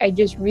I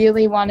just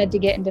really wanted to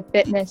get into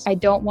fitness. I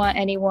don't want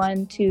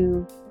anyone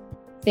to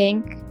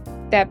think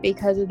that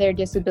because of their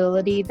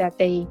disability that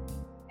they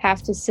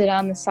have to sit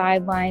on the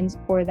sidelines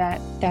or that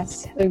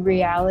that's the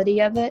reality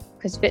of it.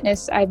 Because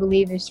fitness, I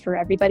believe, is for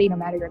everybody, no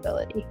matter your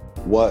ability.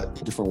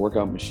 What different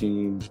workout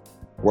machines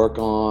work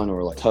on,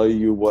 or like tell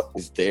you what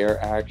is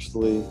there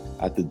actually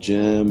at the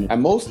gym. At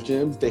most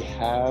gyms, they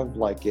have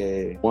like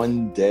a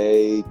 1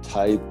 day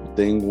type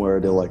thing where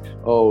they're like,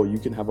 oh, you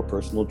can have a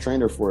personal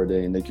trainer for a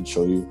day and they can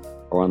show you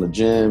around the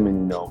gym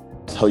and,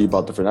 tell you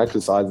about different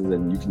exercises,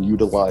 and you can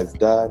utilize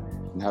that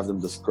and have them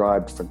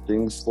describe different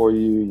things for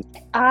you.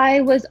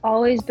 I was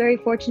always very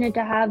fortunate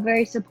to have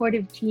very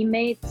supportive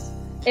teammates.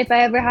 If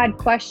I ever had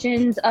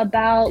questions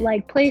about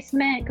like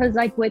placement, because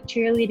like with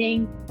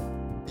cheerleading,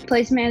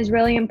 placement is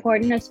really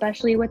important,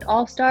 especially with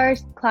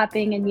all-stars,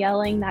 clapping and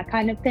yelling, that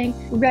kind of thing.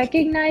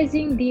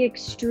 Recognizing the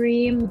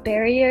extreme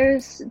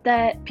barriers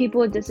that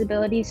people with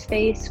disabilities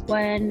face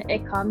when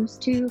it comes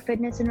to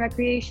fitness and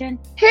recreation.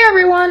 Hey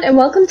everyone, and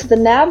welcome to the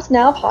NABS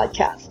Now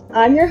podcast.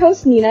 I'm your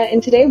host Nina,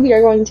 and today we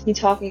are going to be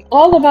talking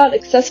all about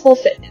accessible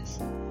fitness.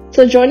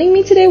 So joining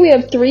me today we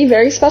have three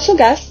very special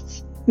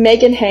guests,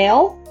 Megan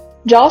Hale,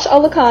 Josh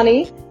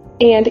Alakani,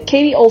 and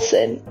Katie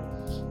Olson.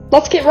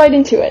 Let's get right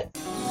into it.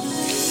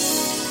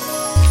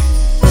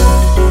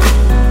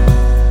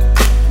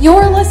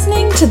 You're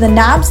listening to the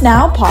NABS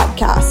Now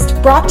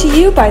podcast, brought to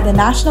you by the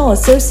National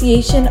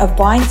Association of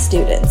Blind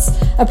Students,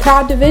 a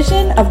proud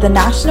division of the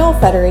National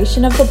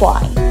Federation of the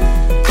Blind.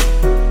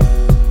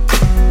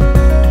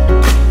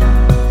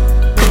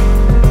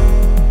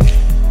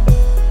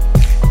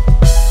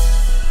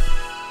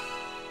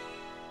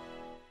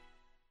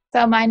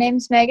 So my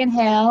name's Megan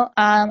Hale.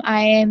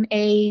 I am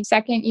a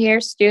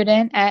second-year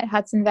student at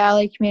Hudson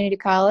Valley Community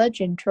College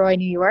in Troy,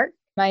 New York.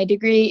 My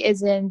degree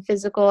is in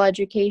physical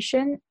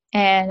education,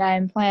 and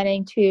I'm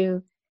planning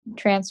to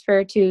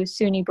transfer to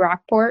SUNY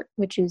Brockport,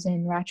 which is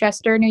in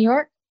Rochester, New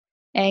York,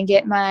 and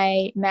get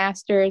my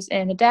master's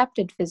in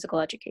adapted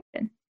physical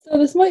education. So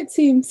this might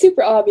seem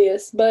super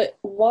obvious, but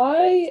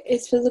why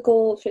is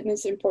physical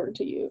fitness important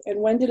to you, and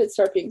when did it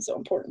start being so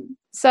important?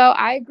 So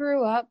I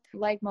grew up,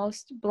 like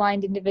most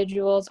blind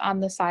individuals, on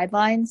the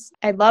sidelines.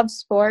 I love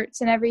sports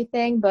and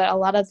everything, but a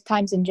lot of the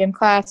times in gym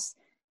class,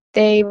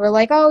 they were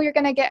like, oh, you're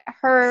going to get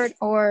hurt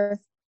or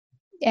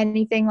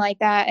anything like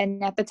that.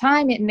 And at the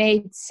time it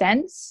made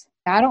sense.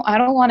 I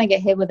don't want to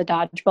get hit with a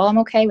dodgeball. I'm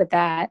okay with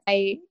that.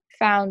 I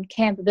found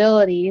Camp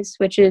Abilities,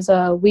 which is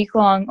a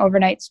week-long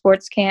overnight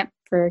sports camp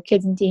for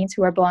kids and teens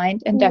who are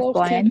blind and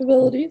deafblind. Camp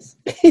Abilities.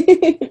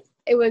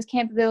 It was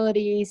Camp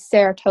Abilities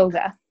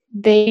Saratoga.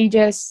 They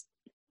just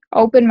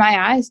opened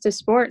my eyes to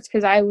sports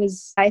because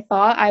I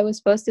thought I was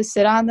supposed to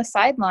sit on the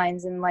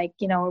sidelines and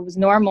it was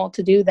normal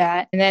to do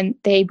that. And then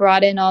they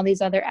brought in all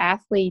these other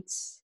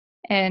athletes,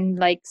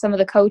 and some of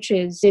the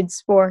coaches did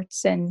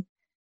sports, and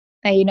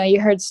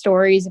you heard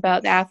stories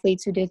about the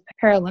athletes who did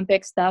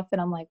Paralympic stuff, and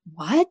I'm like,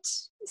 what?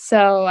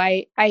 So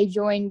I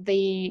joined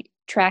the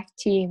track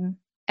team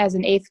as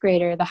an 8th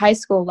grader, the high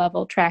school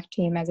level track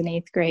team as an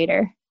 8th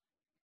grader,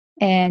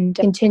 and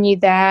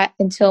continued that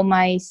until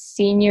my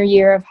senior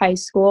year of high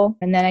school.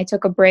 And then I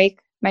took a break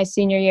my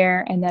senior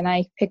year, and then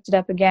I picked it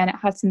up again at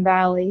Hudson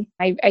Valley.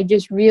 I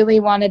just really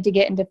wanted to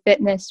get into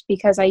fitness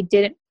because I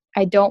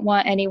don't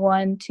want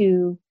anyone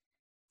to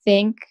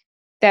think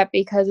that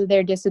because of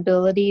their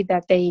disability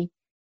that they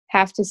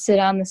have to sit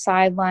on the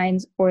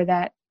sidelines or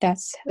that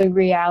that's the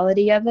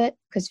reality of it.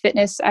 Because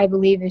fitness, I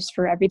believe, is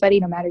for everybody,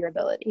 no matter your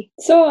ability.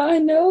 So I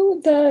know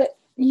that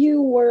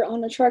you were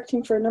on a track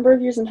team for a number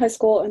of years in high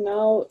school, and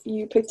now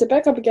you picked it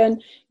back up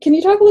again. Can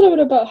you talk a little bit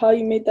about how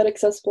you made that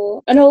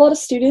accessible? I know a lot of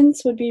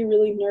students would be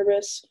really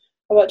nervous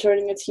about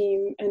joining a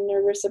team and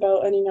nervous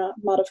about any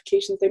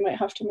modifications they might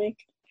have to make.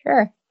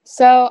 Sure.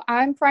 So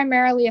I'm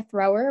primarily a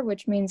thrower,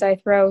 which means I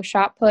throw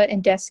shot put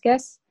and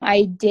discus.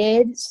 I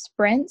did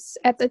sprints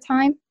at the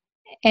time,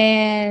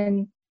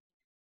 and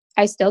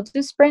I still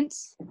do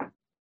sprints,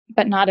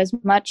 but not as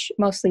much,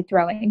 mostly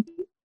throwing.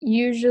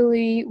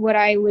 Usually what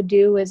I would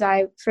do is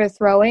for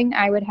throwing,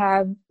 I would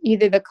have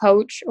either the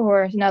coach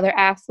or another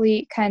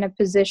athlete kind of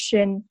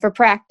position for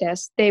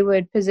practice. They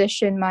would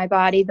position my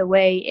body the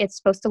way it's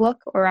supposed to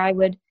look, or I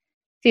would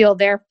feel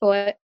their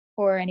foot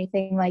or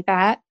anything like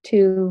that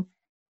to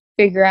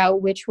figure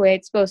out which way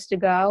it's supposed to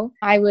go.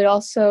 I would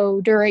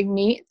also, during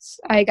meets,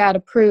 I got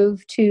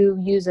approved to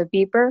use a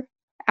beeper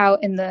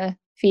out in the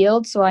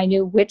field, so I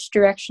knew which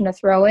direction to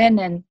throw in,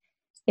 and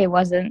it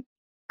wasn't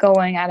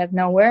going out of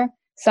nowhere.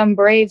 Some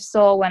brave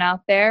soul went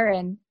out there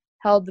and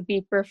held the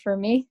beeper for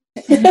me.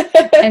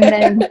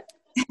 and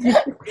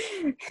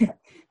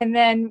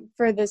then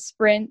for the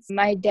sprints,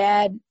 my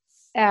dad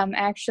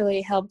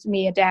actually helped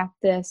me adapt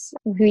this.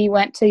 We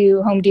went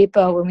to Home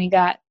Depot and we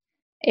got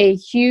a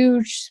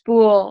huge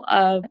spool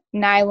of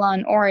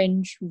nylon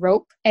orange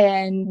rope,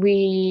 and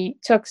we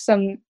took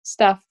some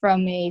stuff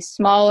from a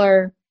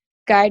smaller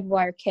guide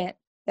wire kit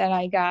that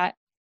I got,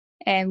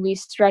 and we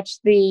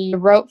stretched the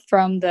rope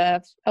from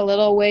a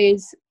little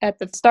ways at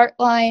the start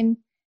line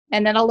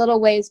and then a little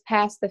ways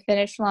past the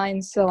finish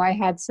line, so I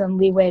had some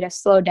leeway to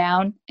slow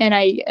down. And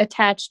I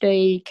attached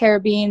a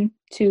carabine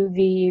to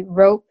the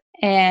rope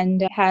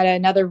and had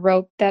another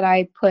rope that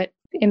I put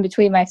in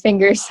between my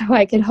fingers so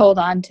I could hold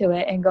on to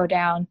it and go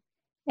down.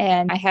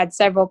 And I had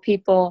several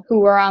people who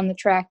were on the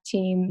track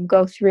team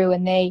go through,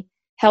 and they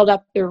held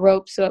up the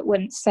rope so it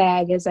wouldn't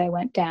sag as I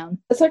went down.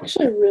 That's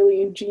actually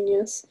really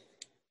ingenious.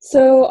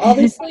 So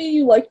obviously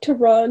you like to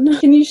run.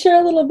 Can you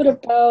share a little bit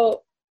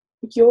about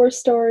your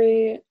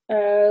story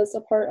as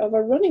a part of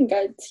a running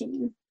guide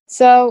team?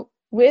 So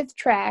with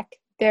track,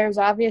 there's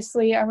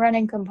obviously a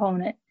running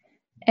component.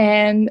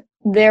 And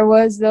there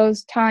was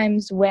those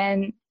times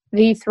when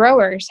the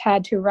throwers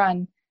had to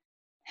run.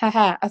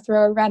 Haha, a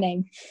thrower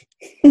running.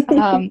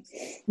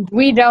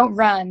 We don't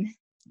run.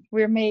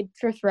 We're made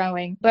for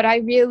throwing. But I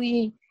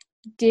really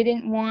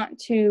didn't want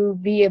to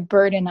be a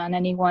burden on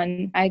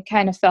anyone. I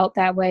kind of felt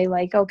that way,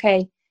 like,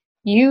 okay,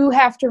 you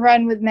have to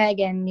run with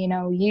Megan,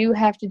 you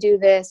have to do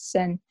this.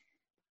 And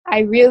I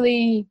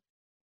really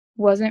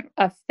wasn't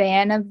a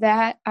fan of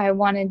that. I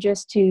wanted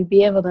just to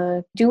be able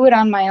to do it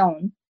on my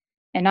own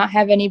and not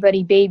have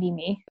anybody baby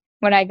me.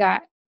 When I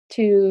got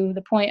to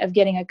the point of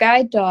getting a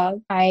guide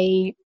dog,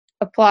 I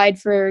applied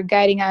for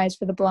Guiding Eyes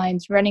for the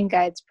Blind's Running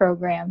Guides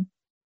program.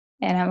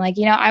 And I'm like,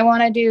 I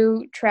want to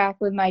do track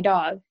with my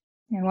dog.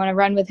 I want to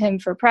run with him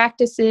for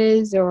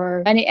practices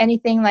or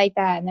anything like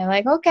that. And they're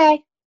like,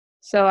 okay.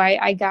 So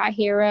I got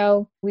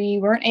Hero. We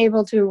weren't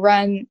able to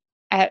run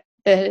at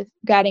the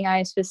Guiding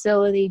Eyes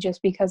facility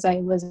just because I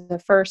was a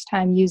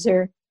first-time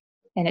user.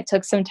 And it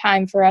took some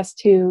time for us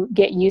to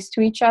get used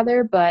to each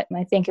other. But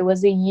I think it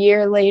was a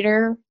year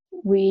later,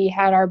 we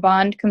had our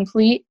bond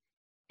complete.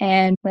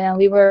 And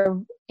we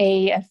were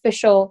a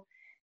official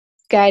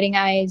Guiding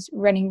Eyes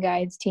running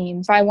guides team.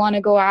 If I want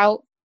to go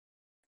out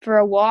for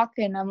a walk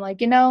and I'm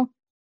like,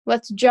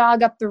 let's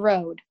jog up the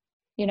road,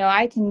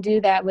 I can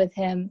do that with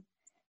him.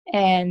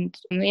 And,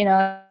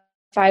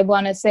 if I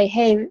want to say,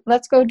 hey,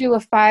 let's go do a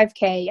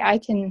 5K, I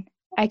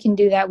can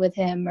do that with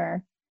him,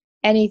 or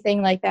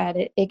anything like that.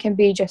 It can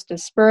be just a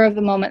spur of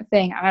the moment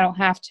thing. I don't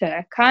have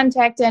to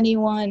contact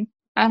anyone.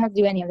 I don't have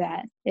to do any of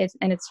that.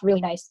 It's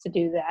really nice to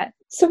do that.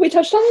 So we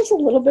touched on this a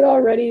little bit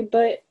already,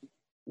 but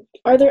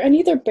are there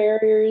any other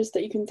barriers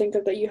that you can think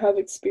of that you have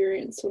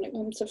experienced when it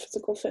comes to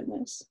physical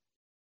fitness?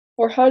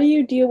 Or how do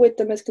you deal with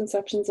the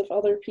misconceptions of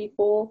other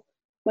people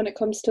when it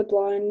comes to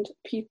blind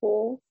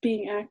people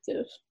being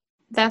active?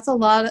 That's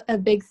a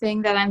big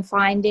thing that I'm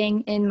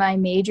finding in my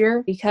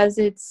major, because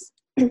it's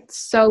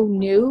so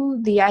new.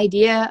 The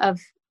idea of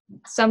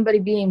somebody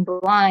being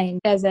blind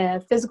as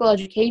a physical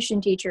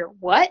education teacher,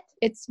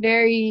 it's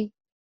very,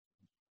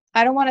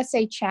 I don't want to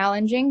say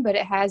challenging, but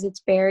it has its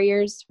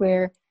barriers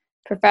where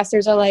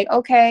professors are like,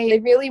 okay, they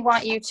really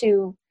want me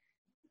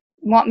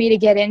to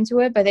get into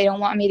it, but they don't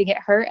want me to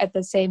get hurt at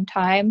the same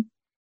time.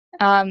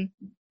 And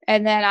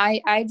then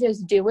I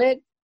just do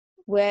it,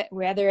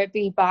 whether it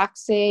be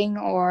boxing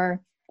or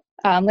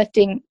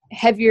lifting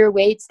heavier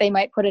weights. They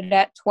might put it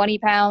at 20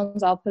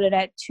 pounds. I'll put it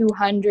at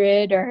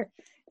 200 or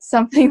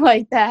something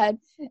like that.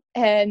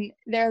 And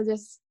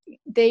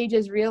they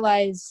just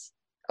realize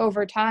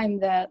over time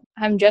that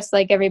I'm just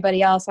like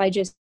everybody else. I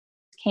just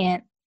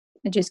can't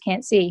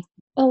see.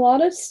 A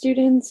lot of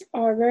students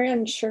are very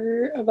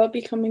unsure about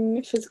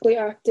becoming physically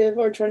active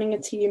or joining a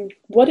team.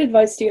 What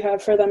advice do you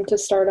have for them to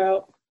start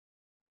out?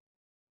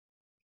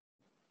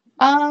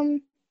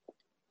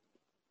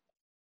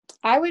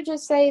 I would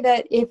just say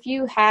that if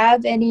you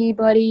have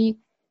anybody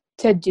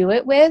to do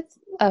it with,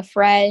 a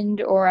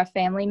friend or a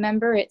family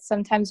member, it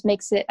sometimes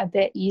makes it a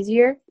bit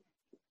easier.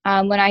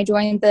 When I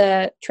joined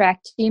the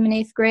track team in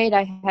 8th grade,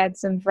 I had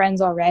some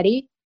friends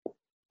already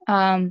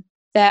that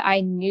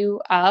I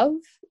knew of,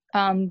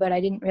 but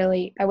I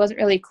wasn't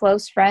really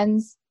close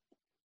friends.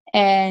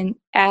 And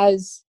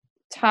as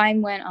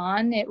time went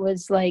on, it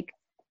was like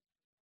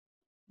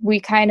we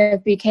kind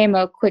of became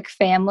a quick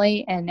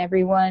family, and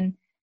everyone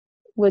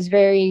was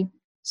very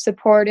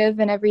supportive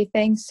and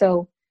everything.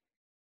 So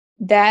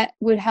that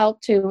would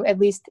help to, at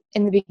least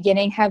in the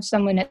beginning, have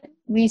someone at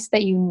least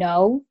that you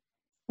know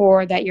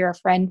or that you're a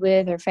friend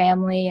with or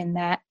family, and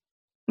that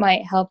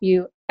might help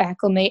you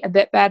acclimate a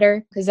bit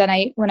better. Because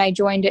then when I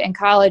joined it in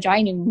college,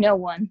 I knew no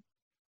one.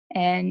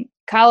 And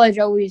college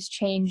always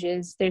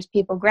changes. There's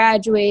people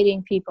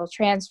graduating, people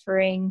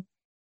transferring.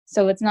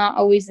 So it's not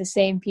always the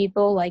same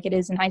people like it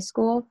is in high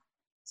school.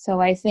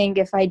 So I think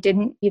if I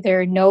didn't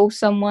either know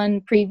someone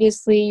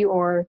previously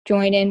or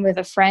join in with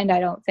a friend, I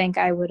don't think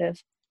I would have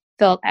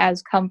felt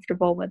as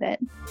comfortable with it.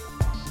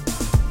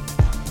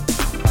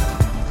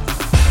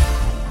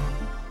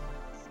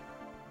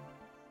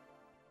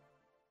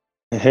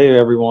 Hey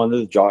everyone,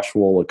 this is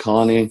Joshua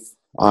Lakani.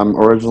 I'm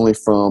originally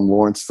from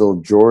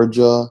Lawrenceville,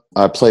 Georgia.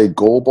 I play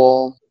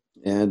goalball,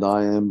 and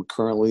I am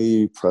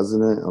currently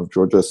president of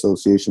Georgia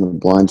Association of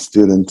Blind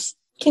Students.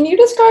 Can you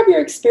describe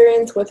your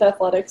experience with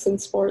athletics and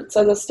sports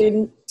as a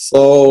student?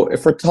 So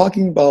if we're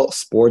talking about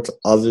sports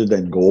other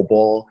than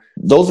goalball,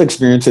 those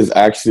experiences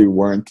actually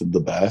weren't the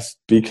best,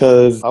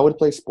 because I would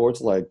play sports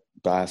like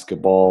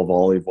basketball,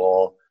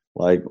 volleyball,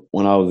 like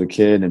when I was a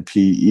kid in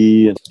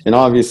PE. And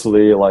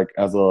obviously, like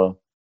as a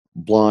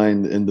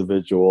blind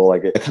individual,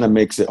 like it kind of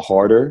makes it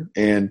harder.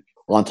 And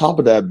on top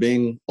of that,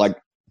 being like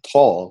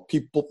tall,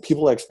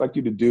 people expect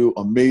you to do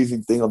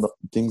amazing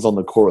things on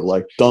the court,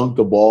 like dunk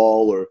the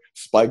ball or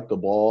spike the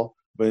ball.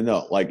 But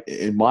no, like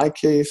in my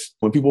case,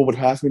 when people would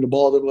pass me the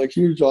ball, they'd be like,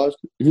 "Here, Josh,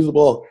 here's the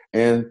ball,"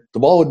 and the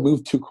ball would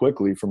move too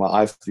quickly for my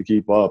eyes to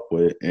keep up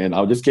with, and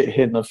I would just get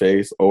hit in the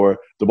face, or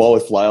the ball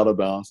would fly out of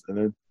bounds, and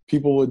then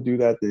people would do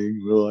that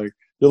thing.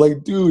 They're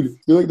like, "Dude,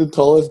 you're like the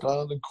tallest guy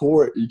on the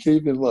court. You can't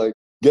even like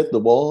get the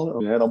ball."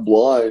 And I'm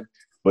blind.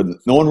 But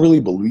no one really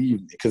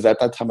believed me because at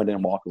that time I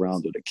didn't walk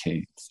around with a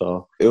cane.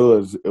 So it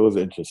was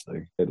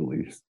interesting, at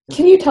least.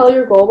 Can you tell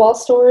your goal ball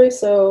story?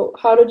 So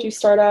how did you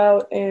start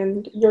out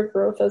and your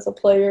growth as a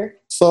player?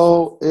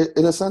 So it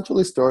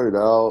essentially started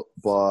out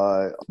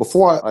by,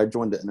 before I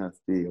joined the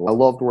NFB, I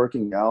loved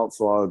working out.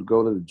 So I would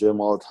go to the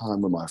gym all the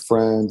time with my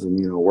friends and,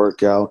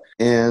 work out.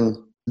 And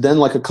then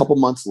like a couple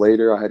months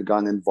later, I had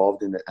gotten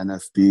involved in the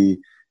NFB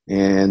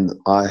and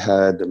I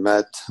had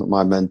met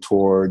my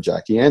mentor,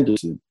 Jackie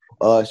Anderson.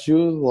 She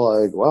was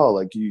like, "Wow,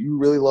 like you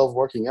really love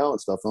working out and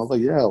stuff." And I was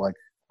like, "Yeah, like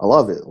I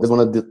love it. It's one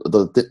of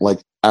the like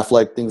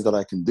athletic things that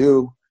I can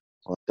do.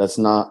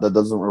 That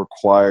doesn't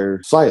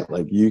require sight.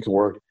 Like you can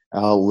work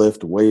out,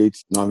 lift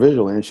weights,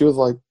 non-visually." And she was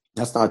like,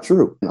 "That's not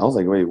true." And I was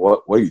like, "Wait,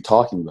 what are you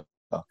talking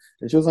about?"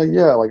 And she was like,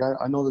 "Yeah, like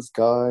I know this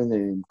guy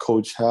named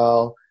Coach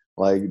Hal,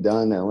 like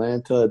down in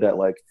Atlanta, that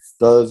like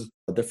does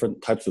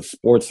different types of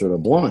sports for the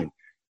blind."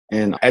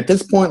 And at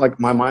this point,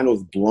 like my mind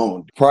was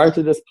blown. Prior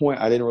to this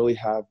point, I didn't really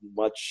have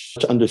much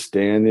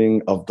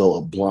understanding of the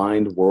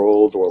blind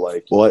world or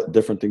like what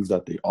different things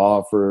that they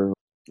offer,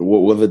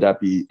 whether that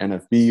be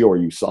NFB or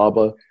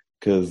USABA,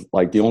 because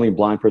like the only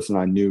blind person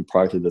I knew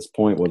prior to this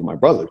point was my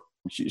brother.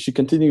 She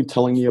continued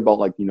telling me about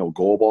like,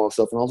 goal ball and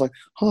stuff. And I was like,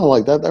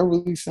 like that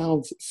really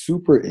sounds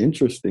super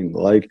interesting.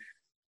 Like,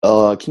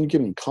 can you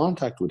get me in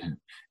contact with him?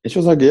 And she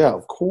was like, "Yeah,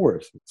 of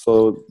course."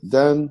 So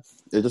then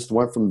it just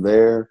went from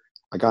there.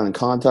 I got in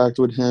contact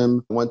with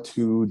him, went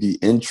to the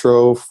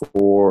intro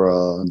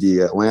for the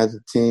Atlanta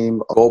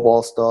team, goal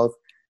ball stuff,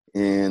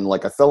 and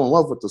like I fell in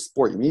love with the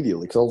sport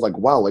immediately because I was like,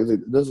 wow, like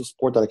there's a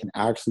sport that I can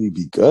actually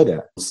be good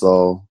at.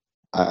 So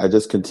I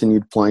just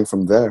continued playing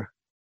from there.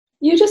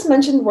 You just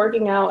mentioned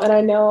working out, and I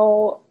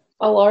know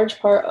a large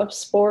part of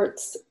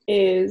sports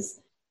is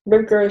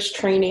rigorous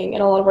training,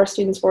 and a lot of our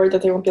students worry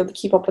that they won't be able to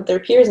keep up with their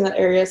peers in that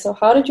area. So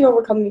how did you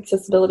overcome the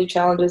accessibility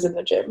challenges in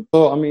the gym?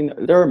 So, I mean,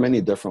 there are many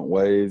different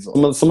ways.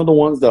 Some of the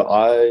ones that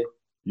I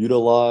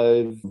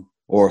utilize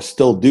or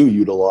still do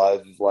utilize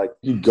is like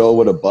you go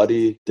with a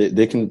buddy.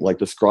 They can like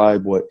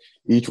describe what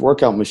each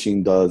workout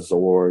machine does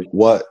or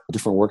what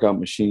different workout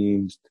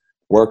machines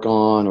work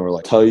on, or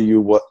like tell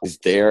you what is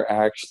there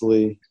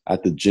actually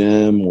at the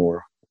gym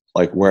or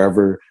like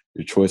wherever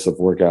your choice of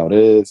workout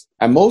is.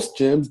 At most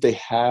gyms, they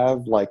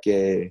have like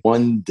a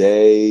 1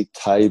 day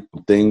type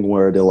thing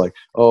where they're like,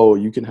 "Oh,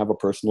 you can have a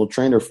personal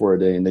trainer for a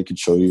day," and they can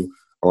show you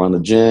around the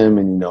gym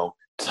and,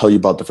 tell you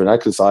about different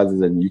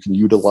exercises, and you can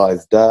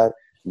utilize that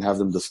and have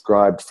them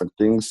describe different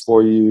things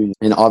for you.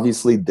 And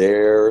obviously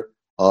their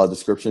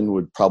description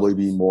would probably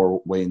be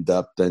more way in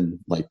depth than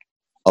like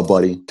a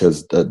buddy,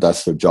 because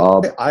that's their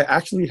job. I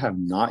actually have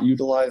not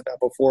utilized that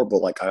before, but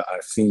like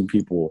I've seen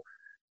people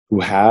who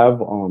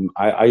have.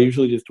 I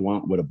usually just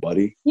went with a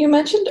buddy. You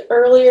mentioned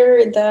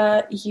earlier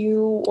that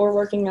you were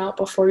working out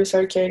before you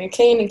started carrying a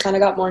cane and kind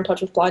of got more in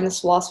touch with blindness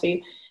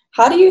philosophy.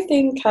 How do you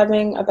think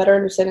having a better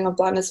understanding of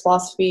blindness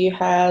philosophy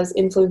has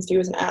influenced you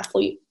as an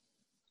athlete?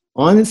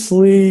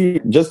 Honestly,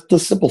 just the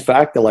simple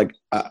fact that like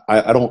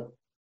I don't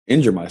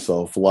injure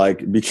myself,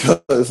 like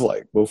because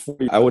like before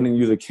I wouldn't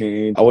use a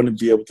cane, I wouldn't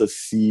be able to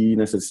see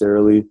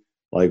necessarily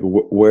like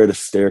where the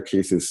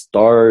staircases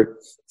start.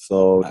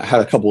 So I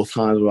had a couple of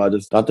times where I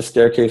just thought the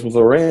staircase was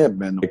a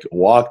ramp and like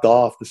walked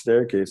off the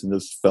staircase and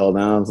just fell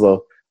down.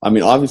 So, I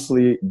mean,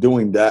 obviously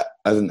doing that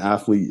as an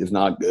athlete is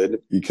not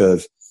good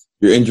because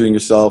you're injuring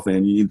yourself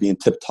and you need to be in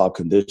tip-top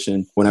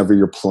condition whenever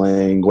you're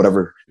playing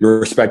whatever your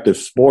respective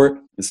sport.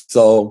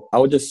 So I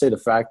would just say the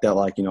fact that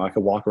like, I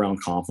could walk around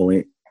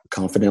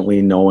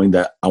confidently knowing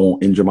that I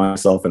won't injure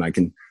myself and I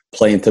can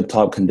play in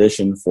tip-top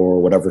condition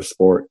for whatever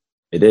sport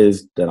it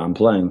is that I'm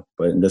playing,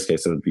 but in this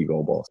case, it would be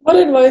goal balls. What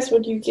advice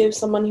would you give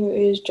someone who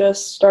is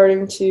just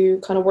starting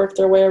to kind of work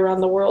their way around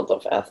the world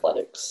of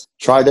athletics?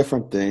 Try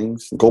different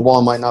things. Goal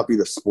ball might not be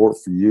the sport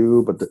for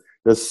you, but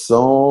there's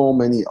so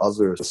many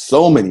other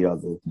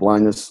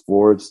blindness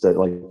sports that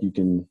like you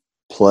can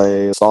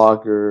play.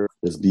 Soccer,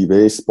 there's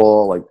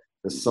baseball, like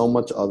there's so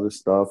much other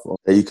stuff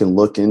that you can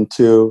look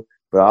into.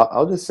 But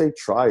I'll just say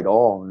try it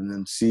all and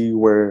then see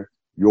where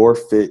your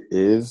fit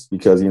is,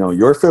 because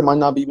your fit might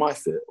not be my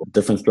fit.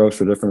 Different strokes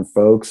for different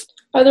folks.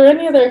 Are there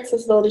any other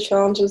accessibility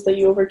challenges that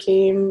you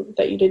overcame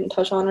that you didn't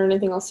touch on, or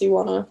anything else you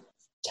want to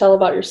tell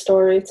about your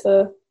story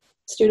to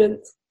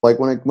students? Like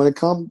when it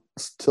comes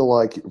to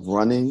like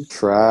running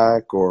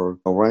track or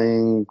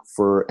running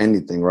for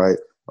anything, right?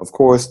 Of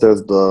course,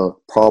 there's the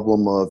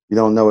problem of you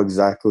don't know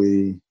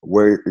exactly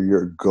where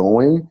you're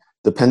going.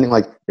 depending,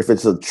 like if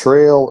it's a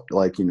trail,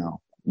 like, you know,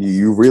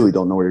 you really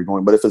don't know where you're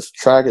going. But if it's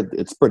track,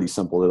 it's pretty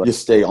simple. Like,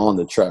 just stay on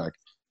the track.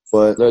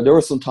 But there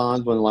were some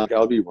times when like I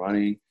would be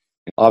running.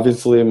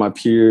 Obviously, my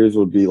peers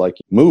would be like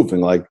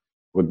moving like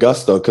with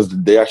gusto because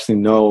they actually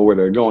know where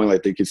they're going.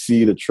 Like they could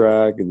see the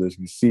track and they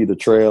can see the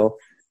trail,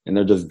 and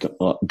they're just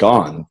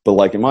gone. But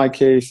like in my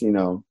case, you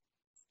know,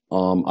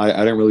 I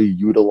didn't really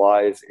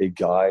utilize a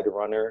guide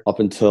runner up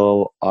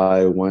until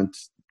I went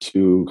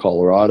to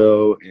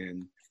Colorado,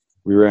 and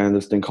we ran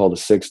this thing called the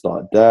 6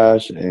 dot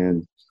dash.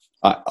 And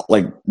I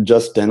like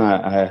just then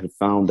I had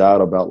found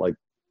out about like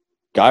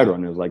guide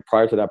runners. Like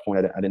prior to that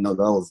point, I didn't know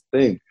that was a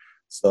thing.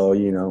 So,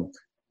 you know,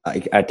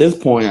 at this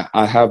point,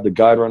 I have the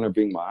guide runner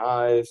being my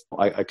eyes.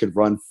 I could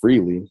run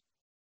freely,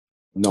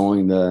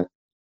 knowing that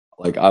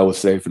like I was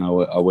safe and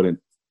I wouldn't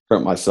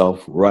hurt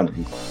myself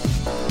running.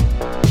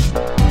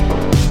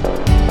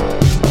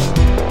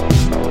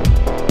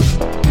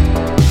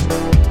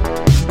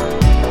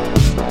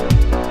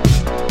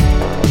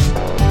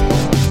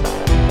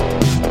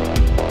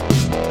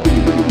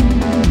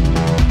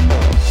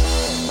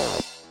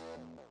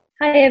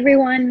 Hi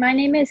everyone, my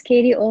name is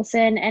Katie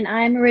Olson and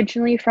I'm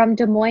originally from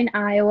Des Moines,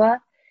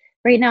 Iowa.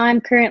 Right now I'm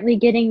currently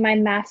getting my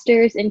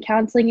master's in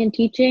counseling and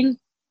teaching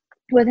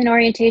with an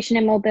orientation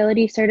and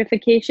mobility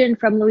certification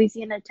from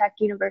Louisiana Tech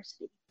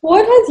University.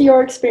 What has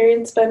your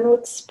experience been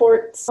with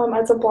sports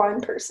as a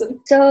blind person?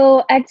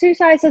 So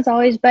exercise has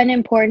always been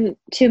important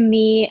to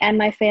me and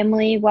my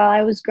family while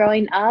I was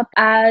growing up.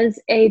 As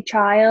a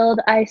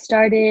child, I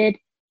started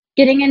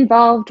getting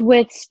involved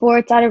with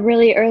sports at a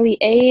really early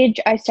age.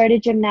 I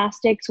started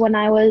gymnastics when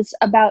I was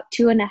about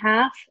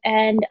 2.5,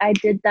 and I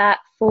did that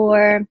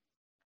for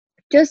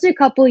just a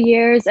couple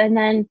years, and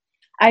then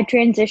I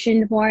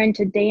transitioned more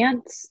into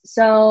dance.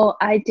 So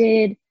I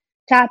did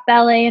tap,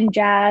 ballet, and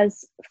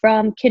jazz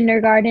from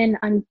kindergarten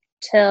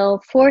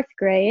until 4th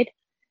grade.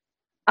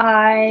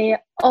 I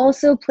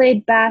also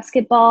played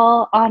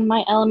basketball on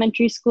my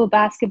elementary school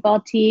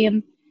basketball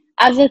team.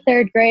 As a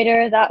 3rd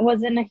grader, that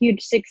wasn't a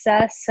huge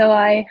success, so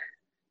I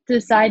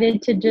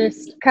decided to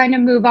just kind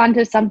of move on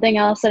to something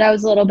else that I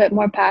was a little bit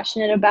more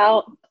passionate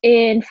about.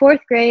 In 4th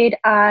grade,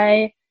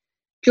 I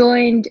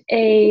joined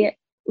a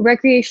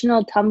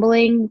recreational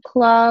tumbling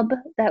club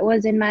that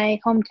was in my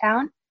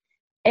hometown,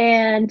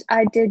 and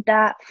I did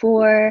that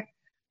for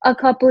a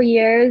couple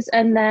years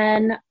and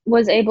then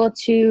was able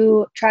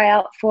to try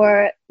out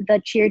for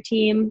the cheer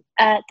team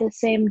at the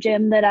same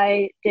gym that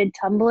I did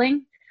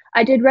tumbling.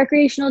 I did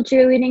recreational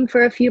cheerleading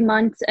for a few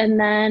months, and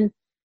then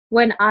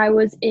when I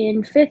was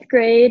in 5th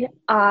grade,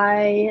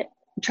 I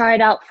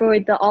tried out for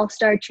the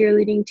all-star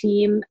cheerleading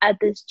team at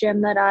this gym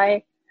that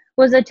I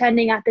was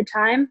attending at the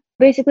time.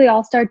 Basically,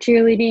 all-star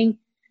cheerleading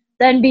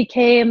then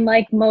became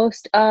like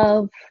most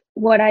of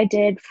what I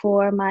did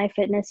for my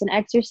fitness and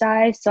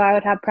exercise. So I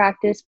would have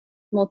practice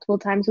multiple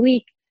times a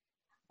week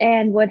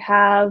and would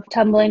have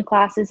tumbling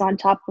classes on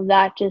top of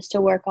that just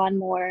to work on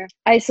more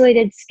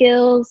isolated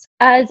skills.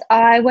 As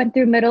I went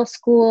through middle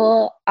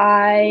school,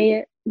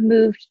 I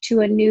moved to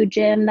a new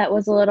gym that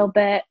was a little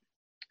bit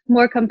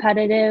more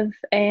competitive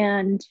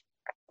and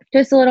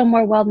just a little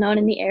more well-known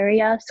in the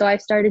area. So I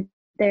started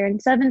there in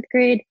 7th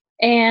grade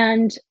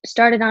and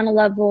started on a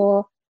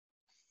level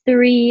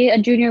 3, a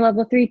junior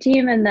level 3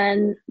 team, and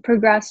then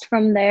progressed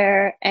from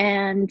there.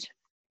 And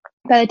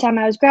by the time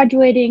I was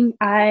graduating,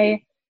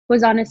 I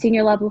was on a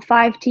senior level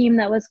 5 team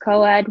that was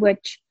co-ed,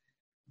 which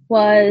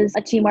was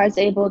a team where I was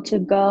able to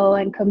go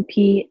and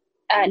compete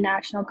at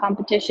national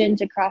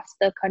competitions across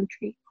the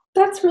country.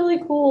 That's really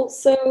cool.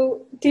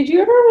 So did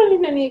you ever run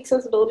into any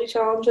accessibility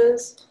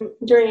challenges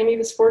during any of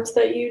the sports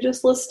that you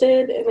just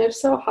listed? And if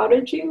so, how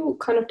did you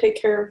kind of take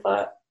care of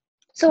that?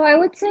 So I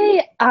would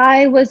say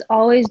I was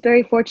always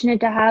very fortunate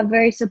to have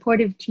very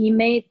supportive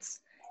teammates.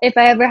 If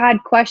I ever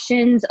had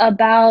questions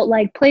about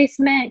like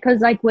placement, because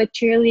like with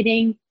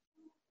cheerleading,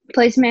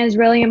 placement is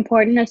really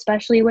important,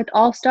 especially with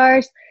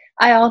all-stars.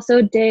 I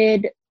also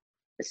did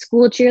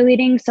school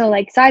cheerleading, so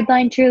like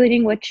sideline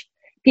cheerleading, which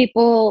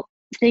people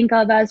think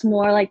of as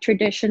more like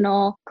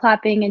traditional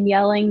clapping and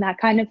yelling, that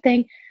kind of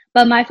thing.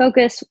 But my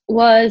focus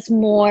was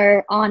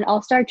more on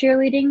all-star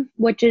cheerleading,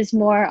 which is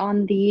more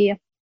on the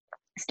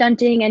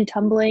stunting and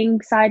tumbling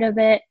side of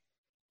it.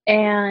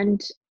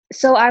 And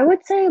so I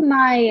would say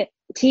my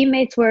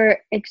teammates were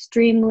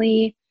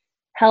extremely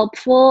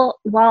helpful.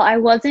 While I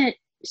wasn't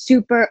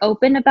super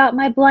open about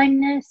my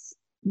blindness,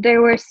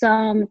 there were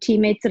some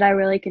teammates that I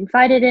really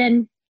confided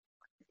in,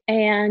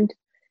 and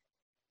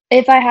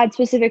if I had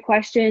specific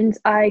questions,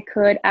 I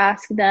could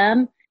ask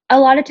them. A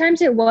lot of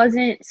times it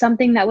wasn't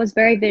something that was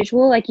very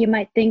visual. Like you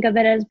might think of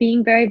it as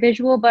being very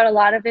visual, but a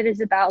lot of it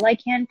is about like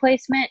hand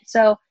placement.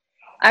 So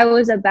I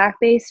was a back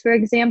base, for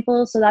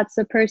example. So that's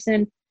the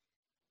person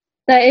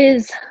that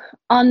is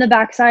on the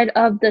backside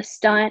of the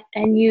stunt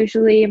and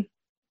usually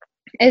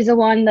is the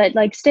one that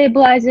like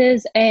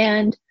stabilizes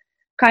and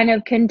kind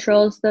of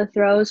controls the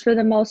throws for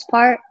the most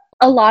part.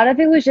 A lot of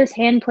it was just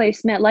hand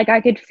placement. Like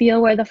I could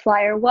feel where the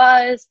flyer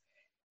was.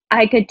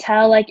 I could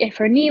tell like if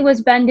her knee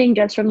was bending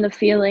just from the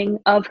feeling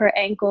of her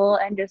ankle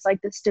and just like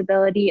the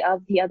stability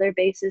of the other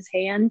base's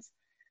hands.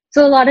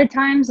 So a lot of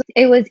times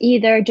it was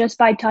either just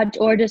by touch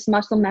or just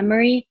muscle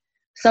memory.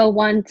 So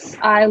once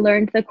I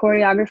learned the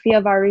choreography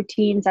of our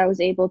routines, I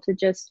was able to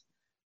just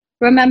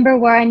remember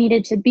where I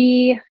needed to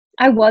be.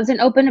 I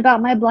wasn't open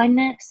about my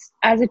blindness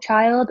as a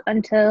child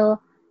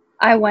until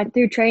I went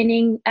through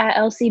training at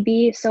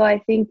LCB. So I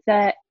think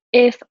that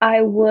if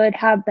I would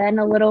have been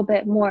a little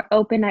bit more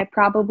open, I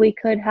probably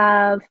could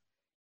have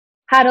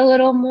had a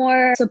little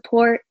more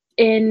support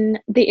in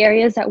the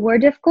areas that were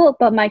difficult,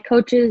 but my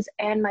coaches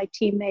and my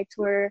teammates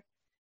were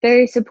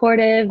very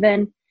supportive.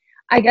 And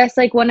I guess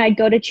like when I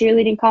go to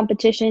cheerleading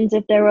competitions,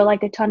 if there were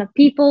like a ton of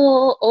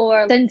people,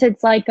 or since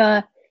it's like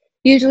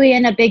usually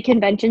in a big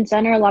convention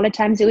center, a lot of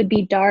times it would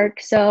be dark.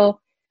 So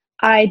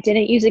I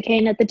didn't use a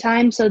cane at the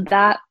time. So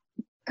that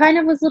kind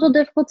of was a little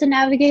difficult to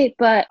navigate,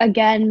 but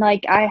again,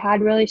 like I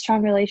had really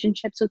strong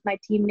relationships with my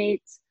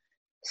teammates,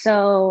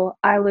 so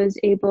I was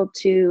able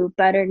to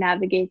better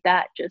navigate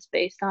that just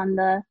based on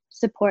the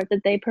support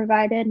that they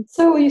provided.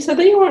 So you said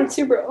that you weren't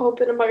super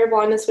open about your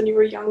blindness when you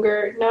were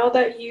younger. Now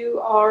that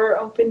you are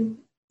open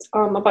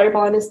about your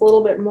blindness a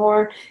little bit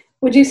more,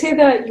 would you say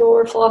that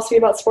your philosophy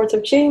about sports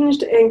have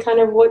changed, and kind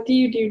of what do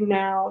you do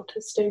now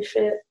to stay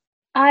fit?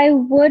 I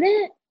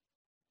wouldn't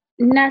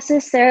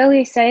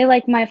necessarily say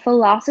like my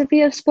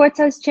philosophy of sports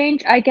has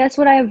changed. I guess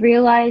what I've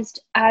realized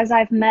as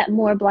I've met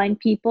more blind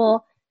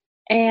people,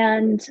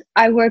 and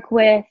I work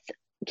with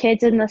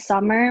kids in the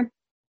summer,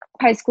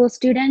 high school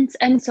students,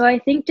 and so I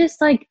think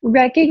just like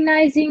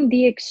recognizing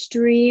the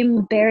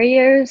extreme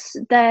barriers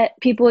that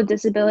people with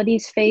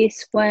disabilities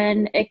face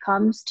when it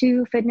comes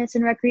to fitness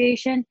and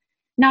recreation,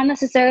 not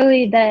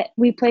necessarily that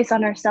we place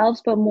on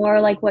ourselves, but more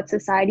like what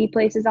society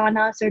places on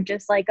us, or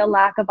just like a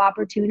lack of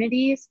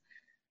opportunities.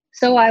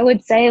 So I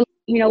would say,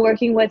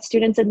 working with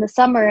students in the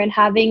summer and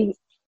having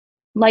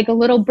like a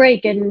little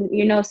break and,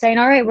 saying,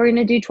 all right, we're going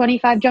to do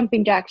 25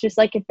 jumping jacks, just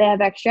like if they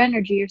have extra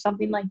energy or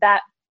something like that.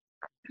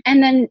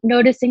 And then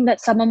noticing that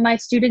some of my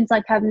students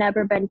like have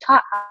never been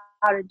taught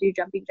how to do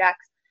jumping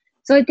jacks.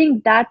 So I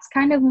think that's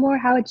kind of more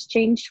how it's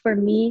changed for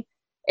me,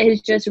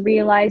 is just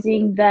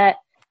realizing that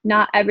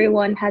not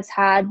everyone has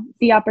had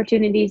the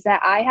opportunities that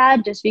I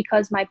had, just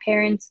because my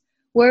parents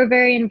were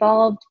very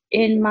involved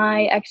in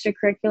my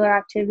extracurricular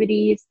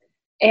activities,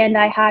 and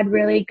I had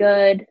really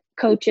good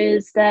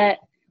coaches that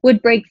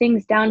would break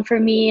things down for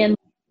me, and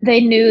they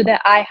knew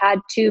that I had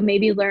to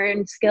maybe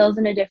learn skills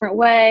in a different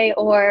way,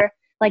 or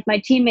like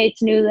my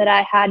teammates knew that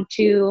I had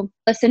to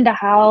listen to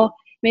how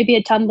maybe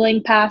a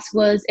tumbling pass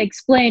was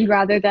explained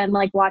rather than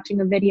like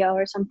watching a video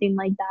or something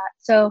like that.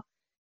 So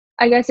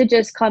I guess it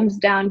just comes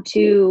down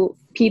to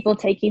people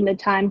taking the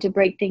time to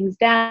break things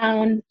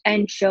down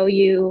and show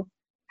you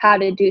how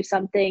to do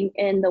something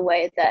in the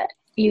way that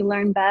you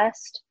learn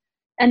best.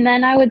 And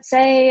then I would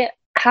say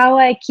how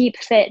I keep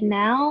fit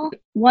now,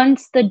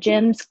 once the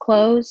gyms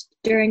closed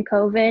during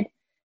COVID,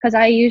 because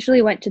I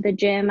usually went to the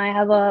gym. I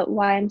have a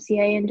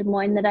YMCA in Des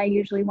Moines that I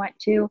usually went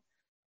to.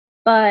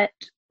 But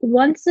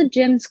once the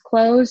gyms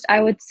closed,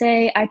 I would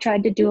say I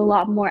tried to do a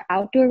lot more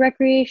outdoor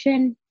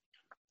recreation.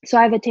 So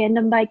I have a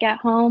tandem bike at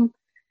home.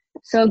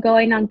 So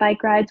going on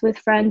bike rides with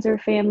friends or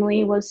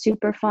family was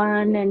super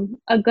fun and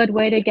a good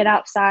way to get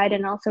outside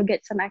and also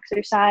get some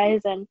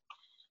exercise and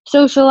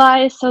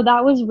socialize. So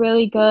that was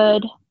really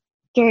good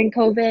during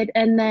COVID.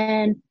 And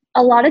then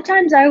a lot of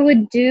times I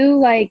would do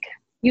like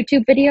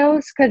YouTube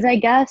videos, because I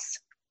guess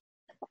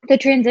the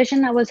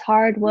transition that was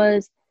hard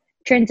was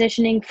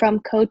transitioning from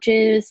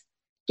coaches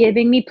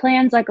giving me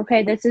plans like,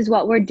 okay, this is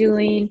what we're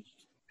doing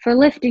for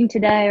lifting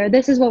today, or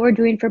this is what we're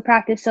doing for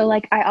practice. So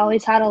like I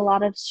always had a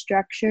lot of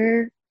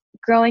structure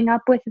growing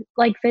up with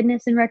like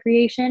fitness and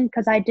recreation,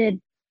 because I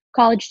did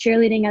college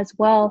cheerleading as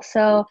well.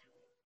 So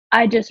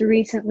I just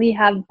recently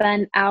have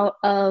been out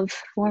of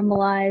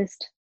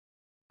formalized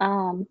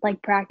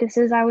like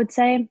practices, I would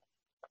say.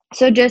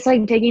 So just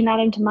like taking that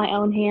into my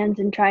own hands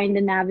and trying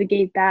to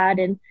navigate that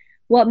and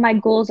what my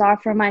goals are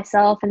for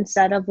myself,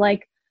 instead of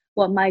like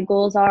what my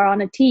goals are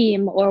on a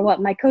team or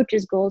what my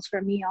coach's goals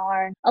for me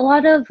are. A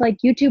lot of like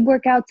YouTube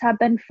workouts have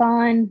been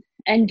fun,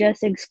 and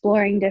just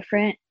exploring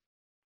different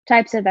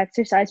types of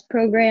exercise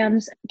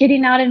programs,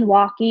 getting out and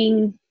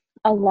walking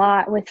a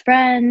lot with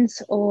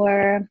friends,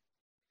 or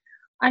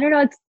I don't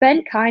know, it's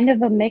been kind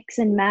of a mix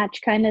and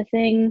match kind of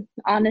thing,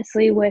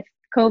 honestly, with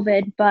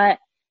COVID, but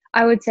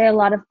I would say a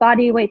lot of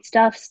body weight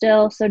stuff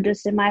still. So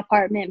just in my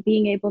apartment,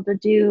 being able to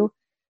do,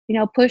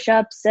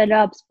 push-ups,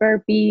 sit-ups,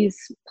 burpees,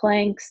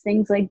 planks,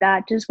 things like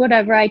that, just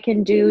whatever I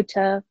can do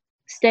to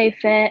stay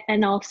fit,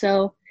 and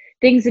also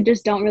things that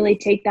just don't really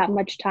take that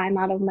much time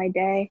out of my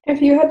day.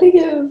 If you had to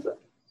give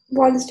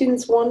blind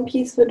students one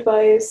piece of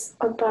advice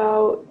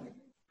about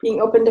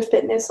being open to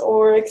fitness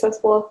or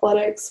accessible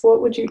athletics,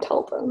 what would you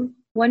tell them?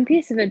 One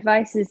piece of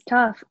advice is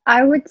tough.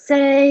 I would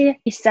say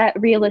set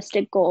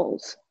realistic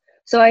goals.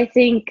 So I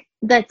think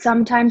that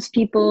sometimes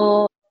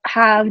people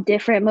have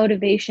different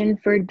motivation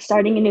for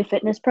starting a new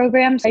fitness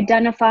program,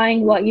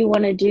 identifying what you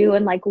want to do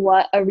and like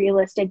what a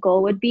realistic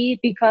goal would be,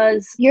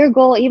 because your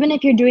goal, even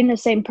if you're doing the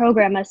same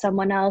program as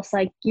someone else,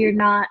 like you're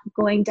not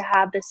going to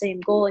have the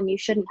same goal and you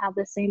shouldn't have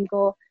the same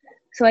goal.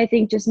 So I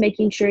think just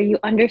making sure you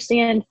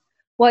understand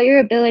what your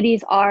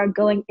abilities are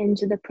going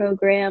into the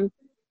program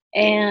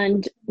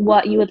and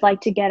what you would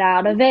like to get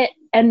out of it.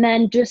 And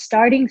then just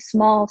starting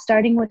small,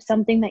 starting with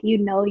something that you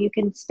know you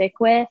can stick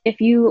with.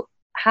 If you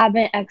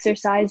haven't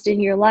exercised in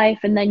your life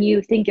and then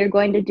you think you're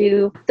going to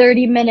do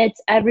 30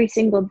 minutes every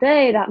single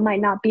day, that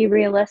might not be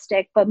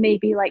realistic, but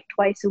maybe like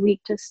twice a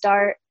week to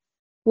start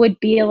would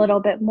be a little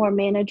bit more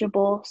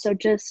manageable. So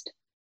just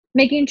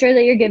making sure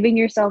that you're giving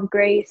yourself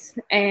grace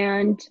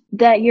and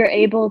that you're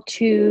able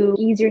to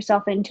ease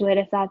yourself into it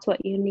if that's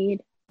what you need.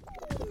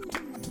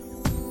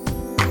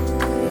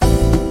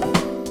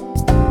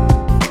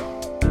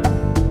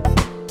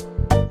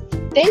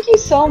 Thank you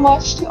so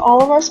much to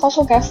all of our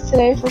special guests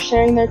today for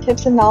sharing their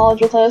tips and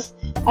knowledge with us.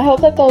 I hope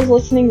that those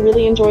listening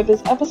really enjoyed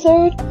this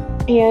episode,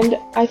 and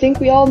I think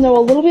we all know a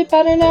little bit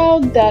better now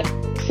that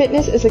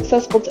fitness is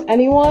accessible to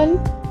anyone,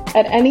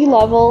 at any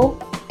level,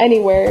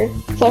 anywhere.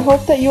 So I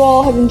hope that you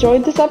all have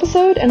enjoyed this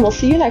episode, and we'll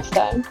see you next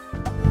time.